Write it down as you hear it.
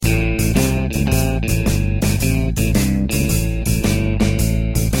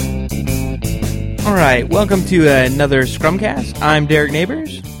right, welcome to another Scrumcast. I'm Derek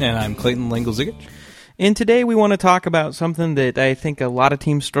Neighbors. And I'm Clayton Lengel-Zigich. And today we want to talk about something that I think a lot of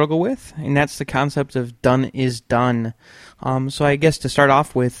teams struggle with, and that's the concept of done is done. So I guess to start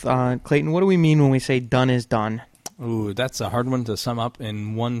off with, Clayton, what do we mean when we say done is done? Ooh, that's a hard one to sum up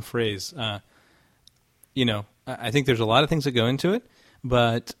in one phrase. I think there's a lot of things that go into it,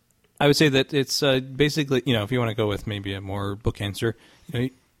 but I would say that it's basically, if you want to go with maybe a more book answer,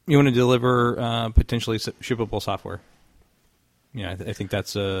 you want to deliver potentially shippable software. I think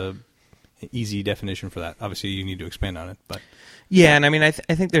that's a easy definition for that. Obviously, you need to expand on it, but yeah, and I mean, I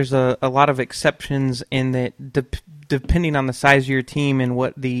think there's a lot of exceptions in that depending on the size of your team and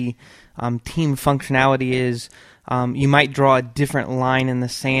what the team functionality is, you might draw a different line in the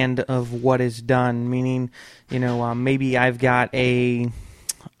sand of what is done. Meaning, maybe I've got a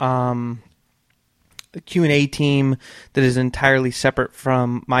Q&A team that is entirely separate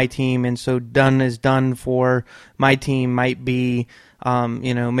from my team, and so done is done for my team might be,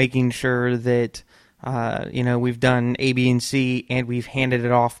 making sure that, we've done A, B, and C, and we've handed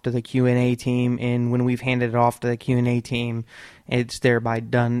it off to the Q&A team, and when we've handed it off to the Q&A team, it's thereby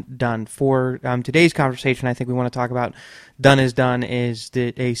done. For today's conversation, I think we want to talk about done is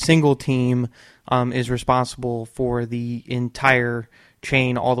that a single team is responsible for the entire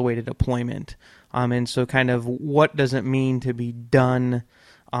chain all the way to deployment. And so kind of what does it mean to be done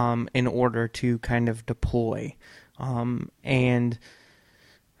in order to kind of deploy? And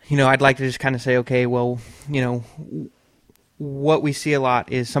I'd like to just kind of say, okay, well, what we see a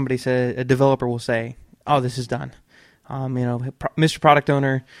lot is a developer will say, oh, this is done. Mr. Product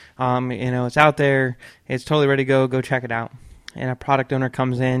Owner, it's out there, it's totally ready to go check it out. And a product owner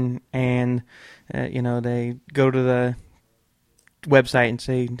comes in and, they go to the website and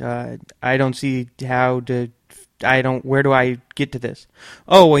say, I don't see where do I get to this?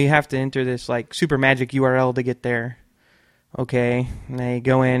 Oh, well, you have to enter this like super magic URL to get there. Okay, and they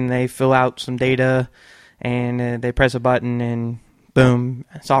go in, they fill out some data, and they press a button, and boom,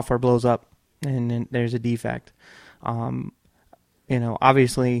 software blows up, and then there's a defect.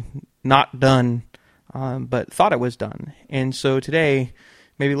 Obviously not done, but thought it was done. And so today,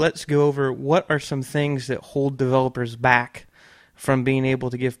 maybe let's go over what are some things that hold developers back from being able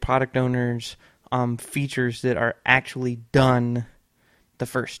to give product owners features that are actually done the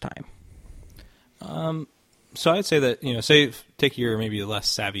first time. So I'd say that, take your maybe less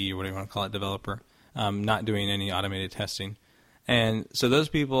savvy or whatever you want to call it developer, not doing any automated testing. And so those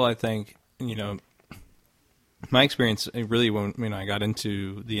people, I think, my experience really when I got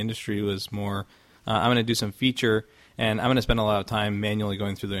into the industry was more, I'm going to do some feature and I'm going to spend a lot of time manually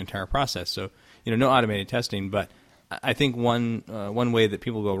going through the entire process. So, no automated testing, but I think one way that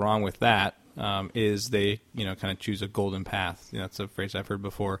people go wrong with that is they, kind of choose a golden path. That's a phrase I've heard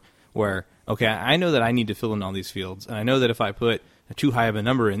before where, okay, I know that I need to fill in all these fields, and I know that if I put too high of a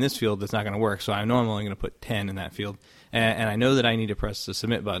number in this field, that's not going to work, so I know I'm only going to put 10 in that field. And I know that I need to press the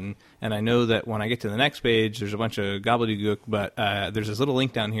submit button, and I know that when I get to the next page, there's a bunch of gobbledygook, but there's this little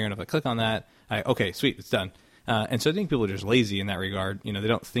link down here, and if I click on that, okay, sweet, it's done. And so I think people are just lazy in that regard. They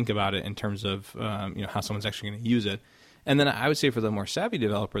don't think about it in terms of how someone's actually going to use it. And then I would say for the more savvy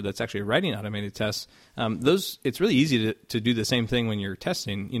developer that's actually writing automated tests, it's really easy to do the same thing when you're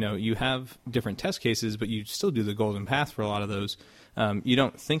testing. You have different test cases, but you still do the golden path for a lot of those. You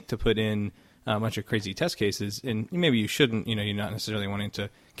don't think to put in a bunch of crazy test cases, and maybe you shouldn't. You're not necessarily wanting to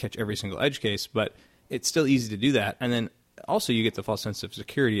catch every single edge case, but it's still easy to do that. And then also you get the false sense of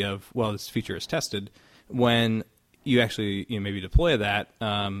security of, well, this feature is tested. When you actually maybe deploy that,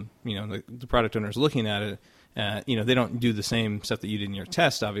 the product owner is looking at it. They don't do the same stuff that you did in your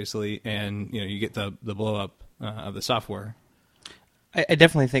test, obviously, and you get the blow up of the software. I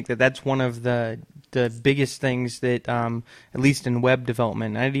definitely think that's one of the biggest things that, at least in web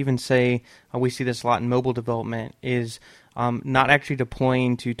development, I'd even say we see this a lot in mobile development, is not actually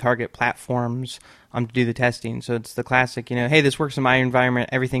deploying to target platforms to do the testing. So it's the classic, hey, this works in my environment,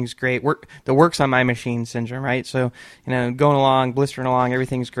 everything's great. The works on my machine syndrome, right? So, going along, blistering along,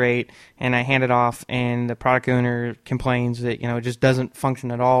 everything's great, and I hand it off, and the product owner complains that, it just doesn't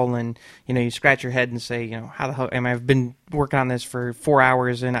function at all, and, you scratch your head and say, how the hell, I've been working on this for 4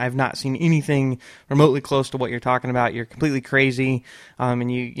 hours, and I've not seen anything remotely close to what you're talking about. You're completely crazy,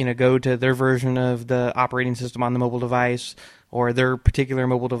 and you go to their version of the operating system on the mobile device, or their particular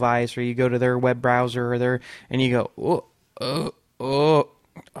mobile device, or you go to their web browser, and you go,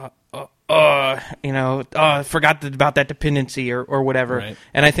 I forgot about that dependency or whatever. Right.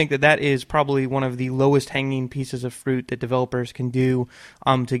 And I think that is probably one of the lowest hanging pieces of fruit that developers can do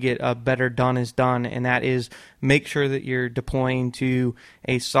to get a better done is done, and that is make sure that you're deploying to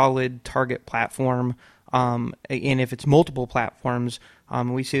a solid target platform. And if it's multiple platforms,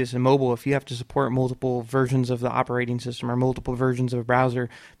 we see this in mobile. If you have to support multiple versions of the operating system or multiple versions of a browser,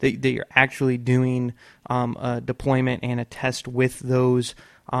 that you're actually doing a deployment and a test with those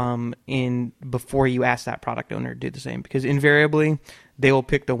in before you ask that product owner to do the same. Because invariably, they will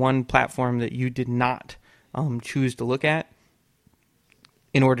pick the one platform that you did not choose to look at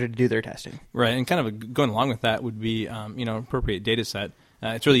in order to do their testing. Right, and kind of going along with that would be appropriate data set.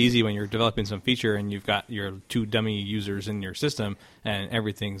 It's really easy when you're developing some feature and you've got your 2 dummy users in your system and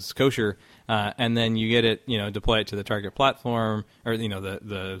everything's kosher, and then you get it, deploy it to the target platform or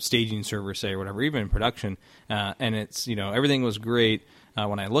the staging server, say, or whatever, even in production, and it's everything was great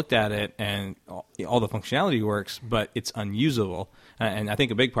when I looked at it and all the functionality works, but it's unusable. And I think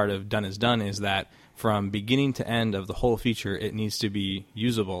a big part of done is done is that from beginning to end of the whole feature, it needs to be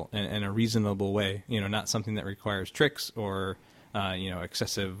usable in a reasonable way. Not something that requires tricks or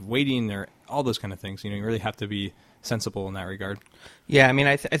excessive waiting or all those kind of things. You really have to be sensible in that regard. Yeah, I mean,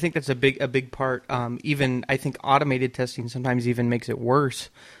 I think that's a big part. Even I think automated testing sometimes even makes it worse.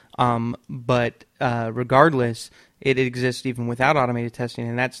 But regardless, it exists even without automated testing,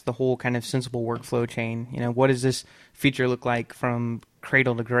 and that's the whole kind of sensible workflow chain. What does this feature look like from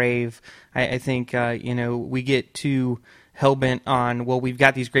cradle to grave? I think we get too hell-bent on, well, we've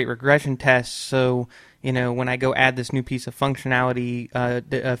got these great regression tests, so when I go add this new piece of functionality,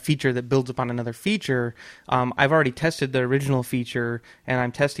 a feature that builds upon another feature, I've already tested the original feature, and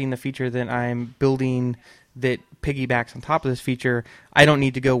I'm testing the feature that I'm building that piggybacks on top of this feature. I don't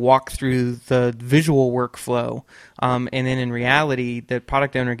need to go walk through the visual workflow. And then in reality, the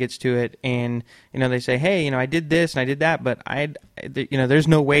product owner gets to it and, they say, hey, I did this and I did that, but there's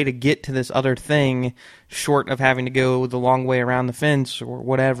no way to get to this other thing short of having to go the long way around the fence or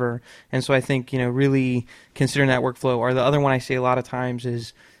whatever. And so I think, really considering that workflow, or the other one I see a lot of times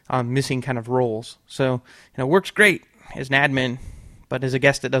is missing kind of roles. So, works great as an admin, but as a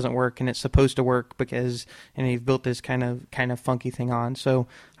guest, it doesn't work, and it's supposed to work because you've built this kind of funky thing on. So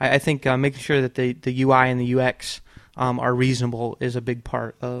I think making sure that the UI and the UX are reasonable is a big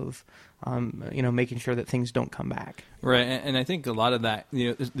part of making sure that things don't come back. Right, and I think a lot of that,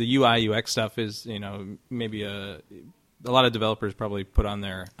 the UI UX stuff is maybe a lot of developers probably put on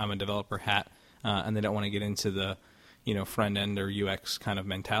their I'm a developer hat, and they don't want to get into the front end or UX kind of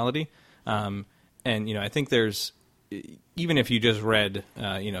mentality. And I think there's, even if you just read,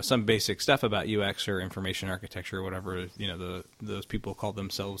 some basic stuff about UX or information architecture or whatever, those people call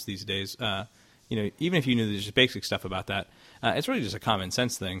themselves these days, even if you knew just basic stuff about that, it's really just a common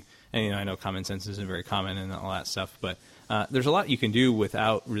sense thing. And, I know common sense isn't very common and all that stuff, but there's a lot you can do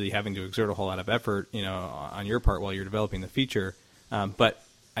without really having to exert a whole lot of effort, on your part while you're developing the feature. But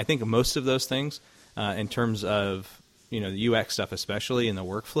I think most of those things, in terms of, the UX stuff especially in the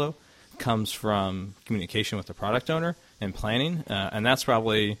workflow, comes from communication with the product owner and planning, and that's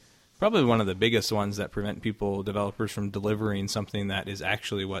probably one of the biggest ones that prevent developers from delivering something that is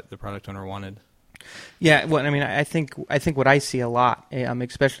actually what the product owner wanted. Yeah, well, I mean, I think what I see a lot,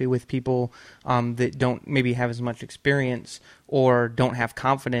 especially with people that don't maybe have as much experience or don't have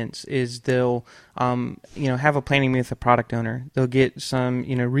confidence, is they'll have a planning meeting with the product owner. They'll get some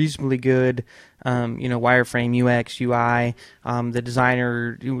reasonably good wireframe, UX, UI. The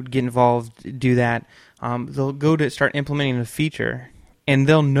designer would get involved, do that. They'll go to start implementing a feature, and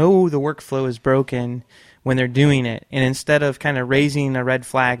they'll know the workflow is broken when they're doing it. And instead of kind of raising a red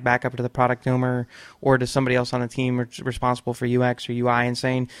flag back up to the product owner or to somebody else on the team responsible for UX or UI and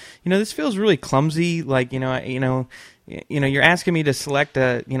saying, this feels really clumsy, like, you're asking me to select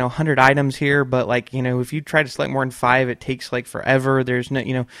 100 items here, but if you try to select more than 5, it takes forever. There's no,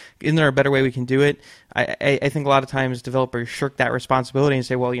 isn't there a better way we can do it? I think a lot of times developers shirk that responsibility and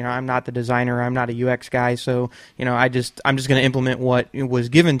say, well, I'm not the designer, I'm not a UX guy, so I'm just going to implement what was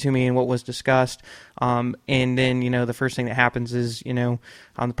given to me and what was discussed. And then the first thing that happens is the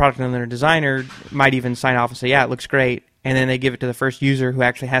product owner or designer might even sign off and say, yeah, it looks great, and then they give it to the first user who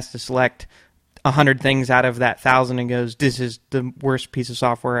actually has to select 100 things out of that 1,000 and goes, this is the worst piece of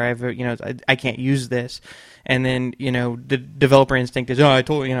software I've I can't use this. And then the developer instinct is, I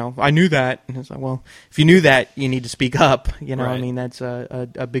told I knew that. And it's like, well, if you knew that, you need to speak up. Right. I mean, that's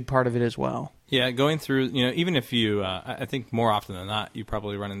a big part of it as well. Yeah, going through, even if you, I think more often than not, you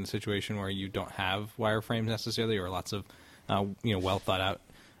probably run into a situation where you don't have wireframes necessarily, or lots of well thought out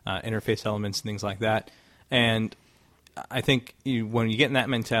interface elements and things like that. And I think when you get in that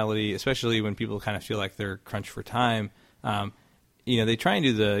mentality, especially when people kind of feel like they're crunched for time, they try and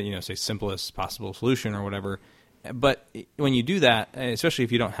do the, say, simplest possible solution or whatever. But when you do that, especially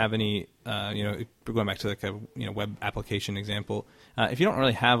if you don't have any, going back to like a web application example, if you don't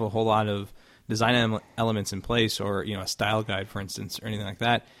really have a whole lot of design elements in place, or a style guide, for instance, or anything like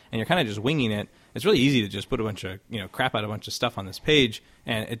that, and you're kind of just winging it, it's really easy to just put a bunch of crap out a bunch of stuff on this page,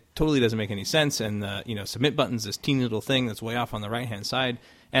 and it totally doesn't make any sense. And the submit button's this teeny little thing that's way off on the right hand side.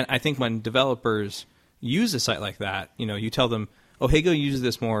 And I think when developers use a site like that, you tell them, oh, hey, go use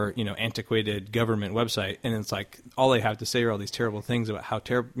this more, antiquated government website. And it's like all they have to say are all these terrible things about how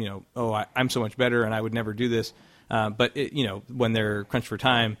terrible, I'm so much better and I would never do this. But, when they're crunched for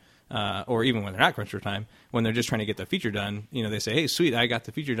time, or even when they're not crunched for time, when they're just trying to get the feature done, they say, hey, sweet, I got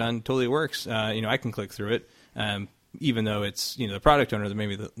the feature done, totally works. I can click through it. Even though it's, the product owner,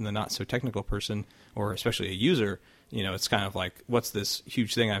 maybe the not so technical person, or especially a user, it's kind of like, what's this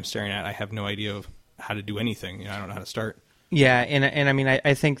huge thing I'm staring at? I have no idea of how to do anything. I don't know how to start. Yeah, and I mean,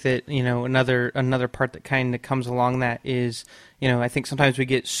 I think that, another part that kind of comes along that is, I think sometimes we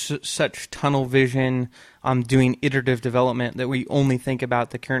get such tunnel vision doing iterative development that we only think about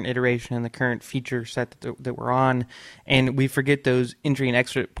the current iteration and the current feature set that we're on, and we forget those entry and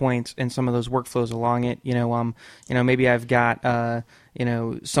exit points and some of those workflows along it. Maybe I've got,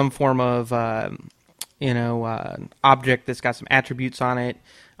 some form of, object that's got some attributes on it.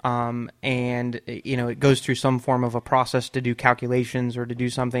 And it goes through some form of a process to do calculations or to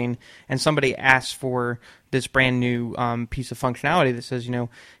do something, and somebody asks for this brand new piece of functionality that says,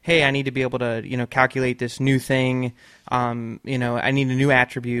 hey, I need to be able to, calculate this new thing. I need a new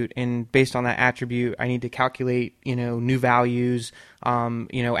attribute, and based on that attribute, I need to calculate, new values.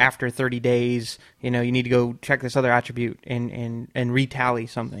 After 30 days, you need to go check this other attribute and retally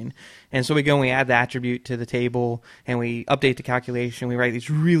something. And so we go and we add the attribute to the table, and we update the calculation. We write these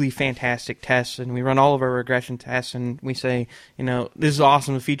really fantastic tests, and we run all of our regression tests, and we say, this is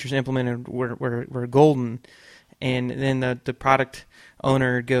awesome. The features implemented, we're golden. And then the product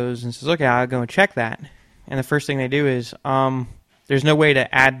owner goes and says, okay, I'll go and check that. And the first thing they do is, there's no way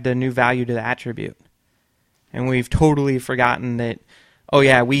to add the new value to the attribute. And we've totally forgotten that, oh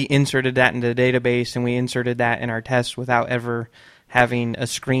yeah, we inserted that into the database, and we inserted that in our tests without ever having a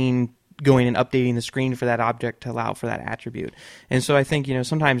screen going and updating the screen for that object to allow for that attribute. And so I think,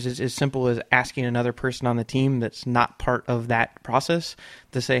 sometimes it's as simple as asking another person on the team that's not part of that process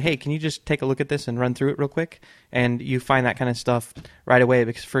to say, hey, can you just take a look at this and run through it real quick? And you find that kind of stuff right away,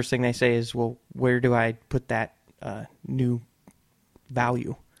 because the first thing they say is, well, where do I put that new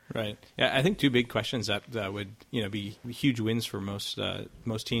value? Right. Yeah, I think two big questions that would be huge wins for most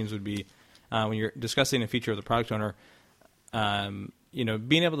teams would be when you're discussing a feature of the product owner.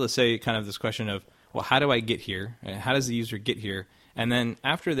 Being able to say kind of this question of, well, how do I get here? How does the user get here? And then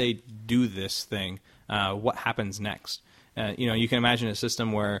after they do this thing, what happens next? You can imagine a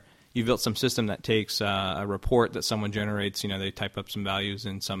system where you built some system that takes a report that someone generates. They type up some values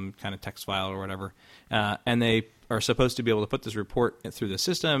in some kind of text file or whatever, and they are supposed to be able to put this report through the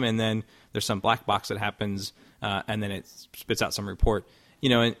system, and then there's some black box that happens, and then it spits out some report.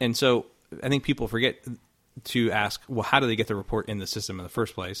 And so I think people forget to ask, well, how do they get the report in the system in the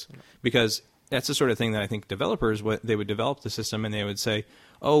first place? Because that's the sort of thing that I think developers, they would develop the system and they would say,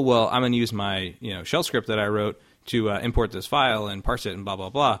 oh, well, I'm going to use my shell script that I wrote to import this file and parse it and blah, blah,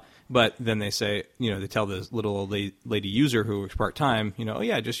 blah. But then they say, they tell this little old lady user who works part-time, oh,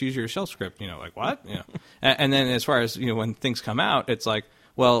 yeah, just use your shell script. Like, what? And then as far as, when things come out, it's like,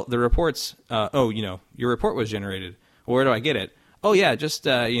 well, the reports, your report was generated. Well, where do I get it? Oh, yeah, just,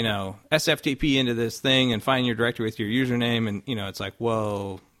 SFTP into this thing and find your directory with your username. And, it's like,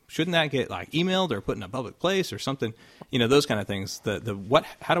 whoa, shouldn't that get, emailed or put in a public place or something? Those kind of things.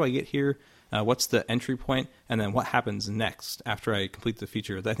 How do I get here? What's the entry point? And then what happens next after I complete the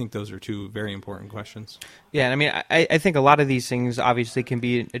feature? I think those are two very important questions. Yeah, I mean, I think a lot of these things obviously can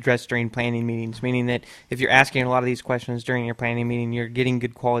be addressed during planning meetings, meaning that if you're asking a lot of these questions during your planning meeting, you're getting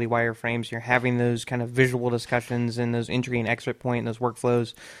good quality wireframes, you're having those kind of visual discussions and those entry and exit point and those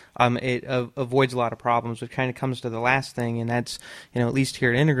workflows. It avoids a lot of problems, which kind of comes to the last thing, and that's, at least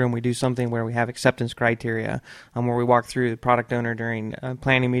here at Integrum, we do something where we have acceptance criteria, where we walk through the product owner during a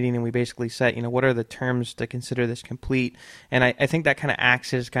planning meeting, and we basically set, what are the terms to consider this complete. And I think that kind of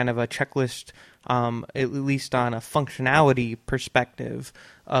acts as kind of a checklist, at least on a functionality perspective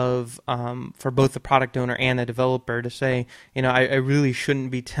of for both the product owner and the developer to say, I really shouldn't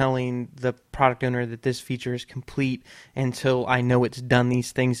be telling the product owner that this feature is complete until I know it's done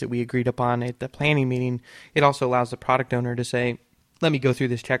these things that we agreed upon at the planning meeting. It also allows the product owner to say, let me go through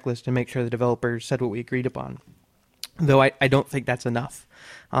this checklist and make sure the developer said what we agreed upon. though I don't think that's enough.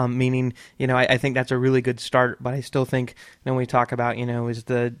 Meaning, I think that's a really good start, but I still think when we talk about, is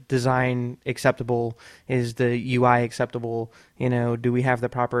the design acceptable? Is the UI acceptable? Do we have the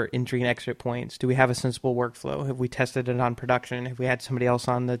proper entry and exit points? Do we have a sensible workflow? Have we tested it on production? Have we had somebody else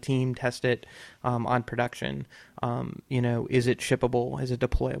on the team test it on production? Is it shippable? Is it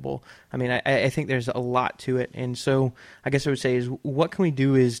deployable? I mean, I think there's a lot to it. And so I guess I would say is what can we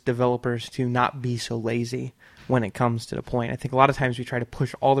do as developers to not be so lazy when it comes to deploying? I think a lot of times we try to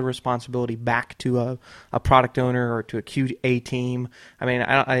push all the responsibility back to a product owner or to a QA team. I mean,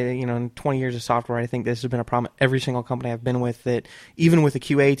 in 20 years of software, I think this has been a problem at every single company I've been with, that even with the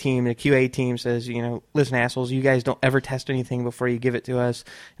QA team says, listen, assholes, you guys don't ever test anything before you give it to us,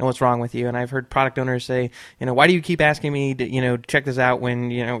 and what's wrong with you? And I've heard product owners say, why do you keep asking me to, check this out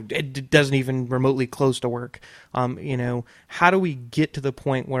when, it doesn't even remotely close to work? How do we get to the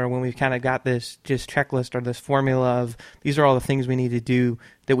point where when we've kind of got this just checklist or this formula of these are all the things we need to do,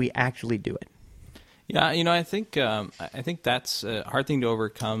 that we actually do it? Yeah, I think that's a hard thing to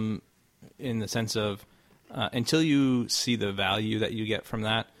overcome in the sense of until you see the value that you get from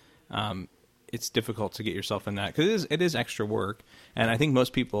that, it's difficult to get yourself in that, because it is extra work. And I think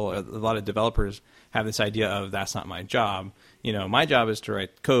most people, a lot of developers, have this idea of that's not my job. My job is to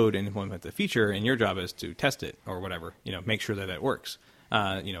write code and implement the feature, and your job is to test it or whatever. Make sure that it works.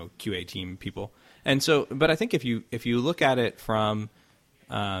 QA team people. And so, but I think if you look at it from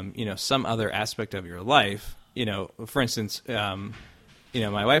some other aspect of your life, for instance,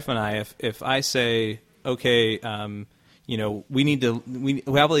 my wife and I, if I say, okay, we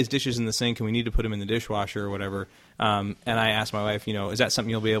have all these dishes in the sink and we need to put them in the dishwasher or whatever, and I ask my wife, is that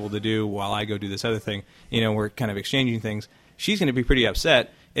something you'll be able to do while I go do this other thing? We're kind of exchanging things. She's going to be pretty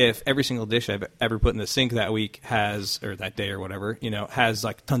upset if every single dish I've ever put in the sink that week or that day or whatever, has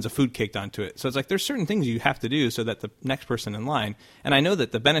like tons of food caked onto it. So it's like there's certain things you have to do so that the next person in line, and I know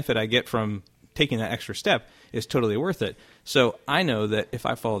that the benefit I get from taking that extra step is totally worth it. So I know that if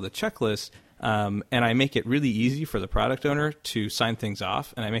I follow the checklist, and I make it really easy for the product owner to sign things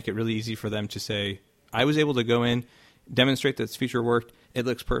off, and I make it really easy for them to say, I was able to go in, demonstrate that this feature worked, it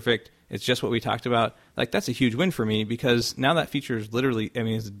looks perfect, it's just what we talked about. Like, that's a huge win for me, because now that feature is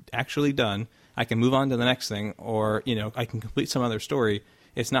is actually done. I can move on to the next thing, or, I can complete some other story.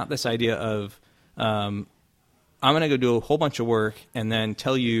 It's not this idea of, I'm going to go do a whole bunch of work and then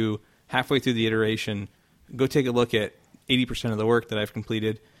tell you halfway through the iteration, go take a look at 80% of the work that I've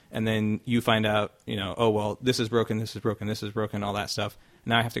completed, and then you find out, oh, well, this is broken, all that stuff.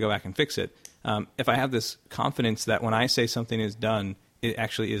 Now I have to go back and fix it. If I have this confidence that when I say something is done, it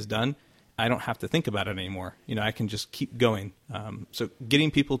actually is done, I don't have to think about it anymore. I can just keep going. So getting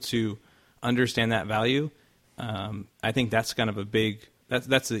people to understand that value, I think that's kind of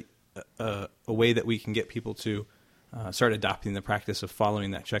that's a way that we can get people to start adopting the practice of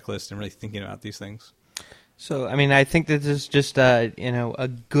following that checklist and really thinking about these things. So, I think this is just a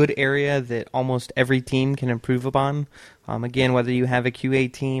good area that almost every team can improve upon. Again, whether you have a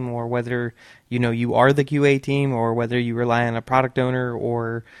QA team or whether you are the QA team, or whether you rely on a product owner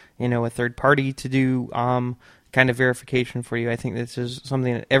or a third party to do kind of verification for you. I think this is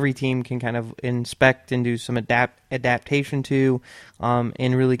something that every team can kind of inspect and do some adaptation to,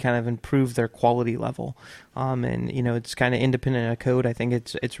 and really kind of improve their quality level. And it's kind of independent of code. I think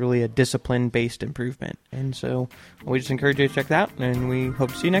it's really a discipline-based improvement. And so we just encourage you to check that out, and we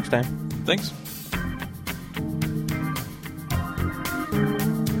hope to see you next time. Thanks.